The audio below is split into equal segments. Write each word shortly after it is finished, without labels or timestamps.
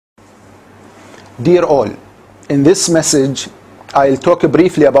Dear all, in this message, I'll talk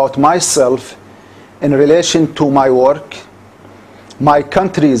briefly about myself in relation to my work, my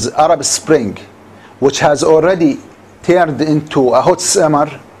country's Arab Spring, which has already turned into a hot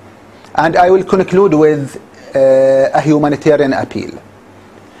summer, and I will conclude with a humanitarian appeal.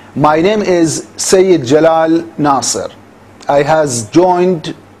 My name is Sayyid Jalal Naaser. I have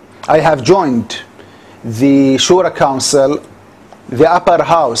joined the Shura Council, the upper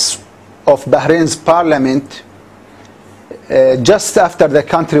house of Bahrain's parliament, just after the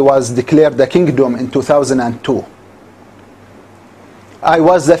country was declared a kingdom in 2002. I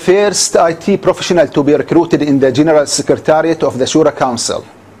was the first IT professional to be recruited in the General Secretariat of the Shura Council.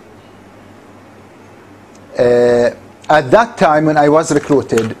 At that time when I was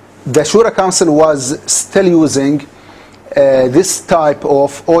recruited, the Shura Council was still using this type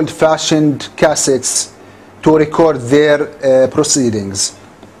of old-fashioned cassettes to record their proceedings.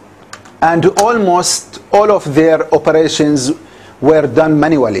 And almost all of their operations were done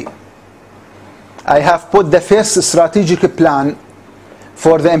manually. I have put the first strategic plan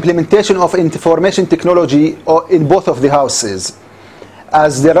for the implementation of information technology in both of the houses,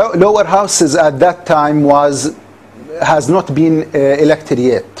 as the lower houses at that time has not been elected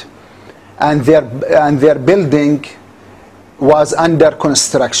yet, and their building was under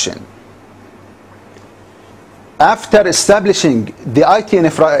construction. After establishing the IT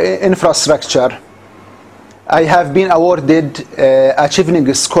infrastructure, I have been awarded a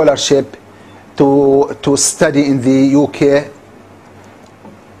Chevening scholarship to study in the UK.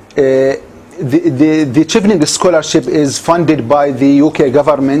 The Chevening scholarship is funded by the UK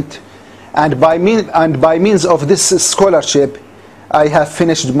government, and by means of this scholarship, I have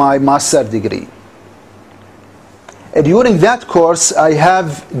finished my master's degree. During that course, I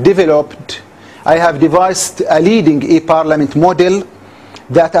have devised a leading e-parliament model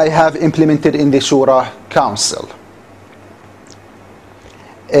that I have implemented in the Shura Council.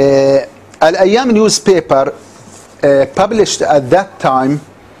 Al-Ayyam newspaper published at that time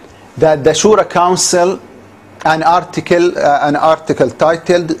that the Shura Council, an article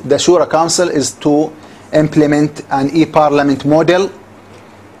titled "The Shura Council is to implement an e-parliament model,"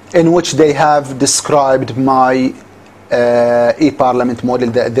 in which they have described my e-parliament model,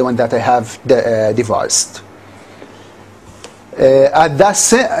 the one that I have devised. At that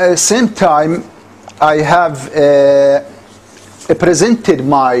same time, I have presented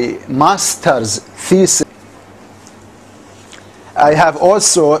my master's thesis. I have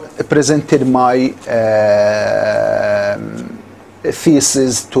also presented my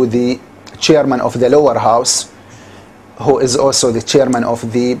thesis to the chairman of the lower house, who is also the chairman of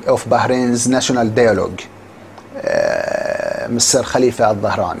Bahrain's National Dialogue, Mr. Khalifa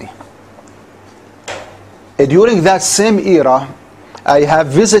al-Dhahrani. During that same era, I have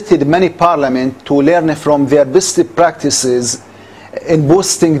visited many parliaments to learn from their best practices in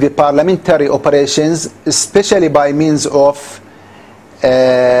boosting the parliamentary operations, especially by means of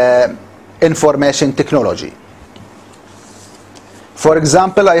information technology. For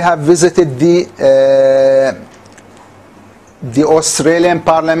example, I have visited the Australian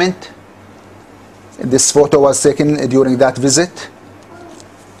Parliament. This photo was taken during that visit.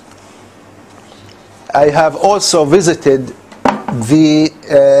 I have also visited the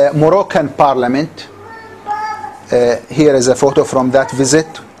Moroccan Parliament. Here is a photo from that visit,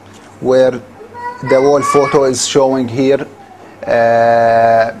 where the whole photo is showing here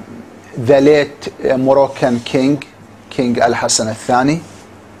the late Moroccan King Al-Hassan al-Thani.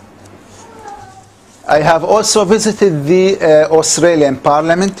 I have also visited the Australian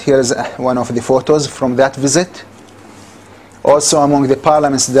Parliament. Here is one of the photos from that visit. Also among the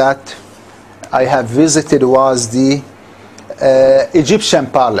parliaments that I have visited was the Egyptian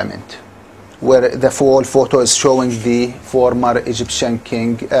Parliament, where the full photo is showing the former Egyptian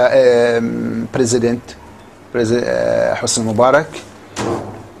King, President Hosni Mubarak.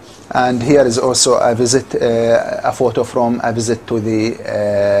 And here is also a visit, a photo from a visit to the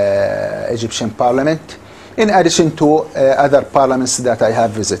Egyptian Parliament, in addition to other parliaments that I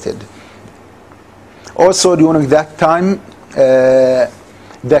have visited. Also during that time,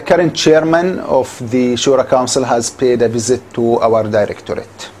 the current chairman of the Shura Council has paid a visit to our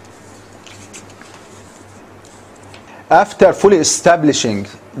directorate. After fully establishing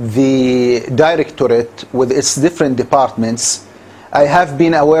the directorate with its different departments, I have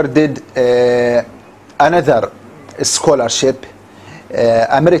been awarded another scholarship,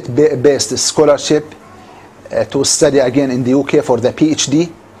 a merit-based scholarship to study again in the UK for the PhD,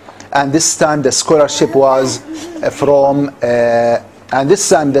 and this time the scholarship was from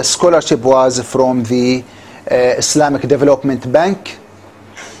the Islamic Development Bank,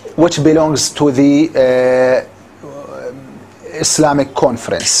 which belongs to the Islamic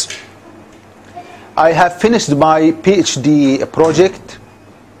Conference. I have finished my PhD project,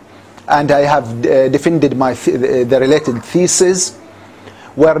 and I have defended the related thesis,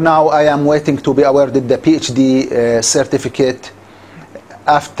 where now I am waiting to be awarded the PhD certificate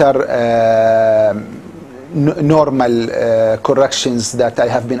after normal corrections that I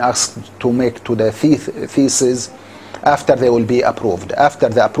have been asked to make to the thesis after they will be approved. After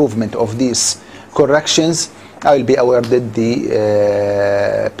the approval of these corrections, I will be awarded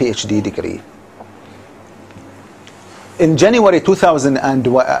the PhD degree. In January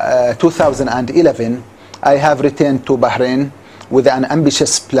 2011, I have returned to Bahrain with an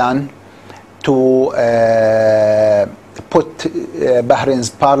ambitious plan to put Bahrain's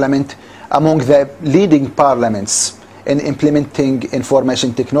parliament among the leading parliaments in implementing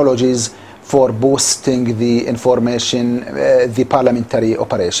information technologies for boosting the the parliamentary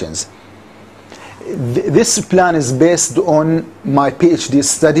operations. This plan is based on my PhD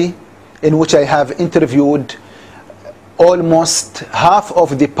study, in which I have interviewed almost half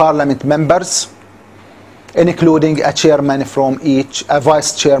of the parliament members, including a chairman from each, a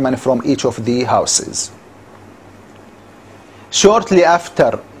vice chairman from each of the houses. Shortly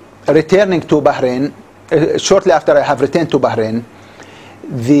after returning to Bahrain, shortly after I have returned to Bahrain,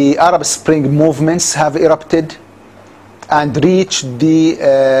 the Arab Spring movements have erupted and reached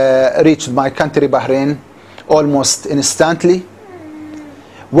my country Bahrain almost instantly,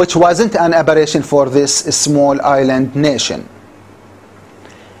 which wasn't an aberration for this small island nation.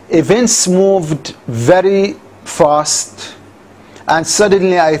 Events moved very fast, and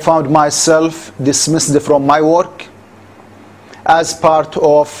suddenly I found myself dismissed from my work as part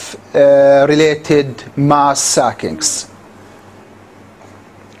of related mass sackings.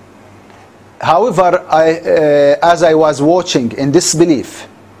 However, as I was watching in disbelief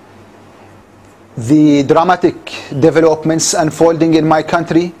the dramatic developments unfolding in my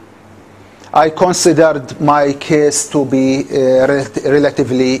country, I considered my case to be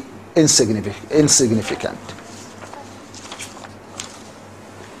relatively insignificant.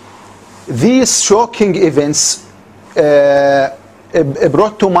 These shocking events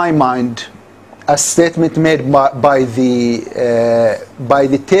brought to my mind a statement made by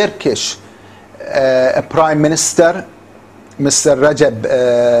the Turkish Prime Minister, Mr. Recep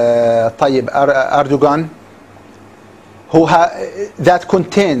Tayyip Erdogan, that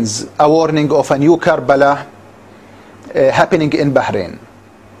contains a warning of a new Karbala happening in Bahrain.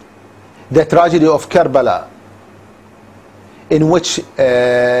 The tragedy of Karbala, in which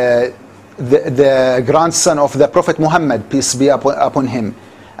the grandson of the Prophet Muhammad, peace be upon him,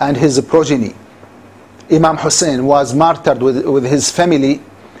 and his progeny, Imam Hussein, was martyred with his family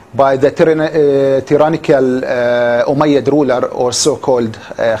by the tyrannical Umayyad ruler, or so-called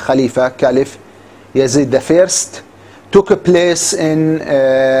Caliph Yazid I, took place in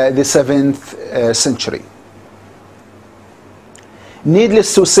the 7th century.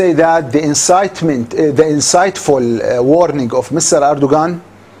 Needless to say that the insightful warning of Mr. Erdogan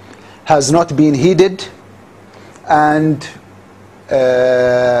has not been heeded, and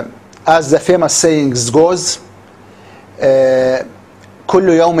as the famous sayings goes, كل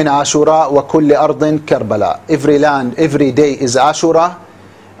يوم عاشوراء وكل أرض كربلاء. Every day is Ashura,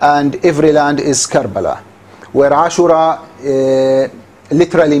 and every land is Karbala, where Ashura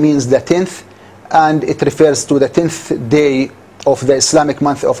literally means the 10th, and it refers to the 10th day of the Islamic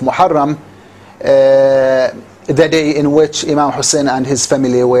month of Muharram, the day in which Imam Hussein and his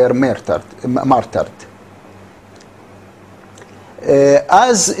family were martyred.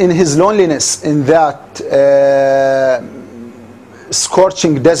 As in his loneliness in that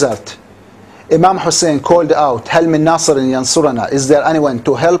scorching desert, Imam Hussein called out, "Hal min Nasr yansurana?" Is there anyone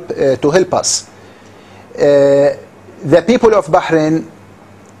to help us? The people of Bahrain,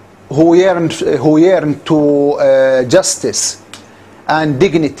 who yearn to justice and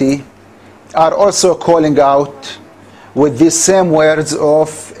dignity, are also calling out with these same words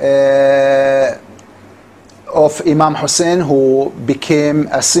of Imam Hussein, who became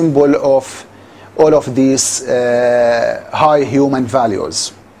a symbol of all of these high human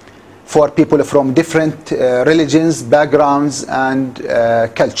values for people from different religions, backgrounds, and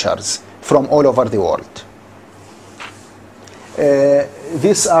cultures from all over the world.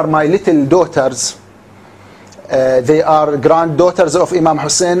 These are my little daughters. They are granddaughters of Imam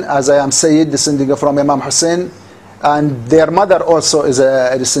Hussein, as I am Sayyid, descending from Imam Hussein, and their mother also is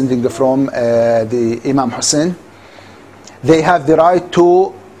descending from the Imam Hussein. They have the right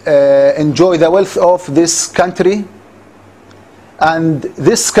to enjoy the wealth of this country, and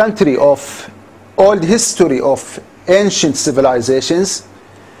this country of old history of ancient civilizations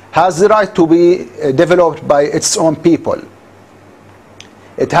has the right to be developed by its own people.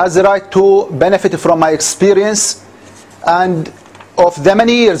 It has the right to benefit from my experience and of the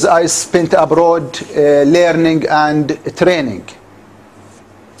many years I spent abroad learning and training.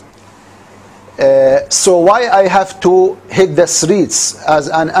 So why I have to hit the streets as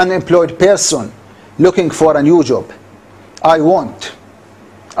an unemployed person looking for a new job? I won't.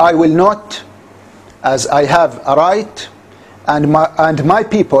 I will not, as I have a right, and my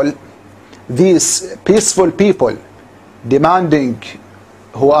people, these peaceful people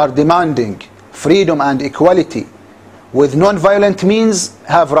who are demanding freedom and equality with non-violent means,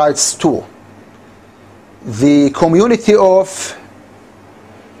 have rights too. The community of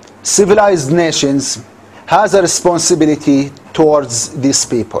civilized nations has a responsibility towards these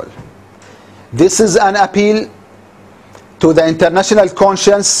people. This is an appeal to the international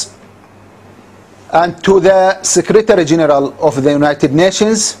conscience and to the Secretary General of the United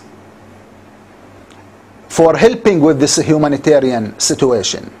Nations for helping with this humanitarian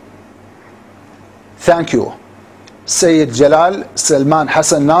situation. Thank you. Sayyid Jalal, Salman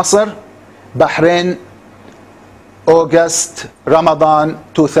Hassan Nasser, Bahrain, August, Ramadan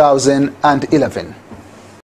 2011.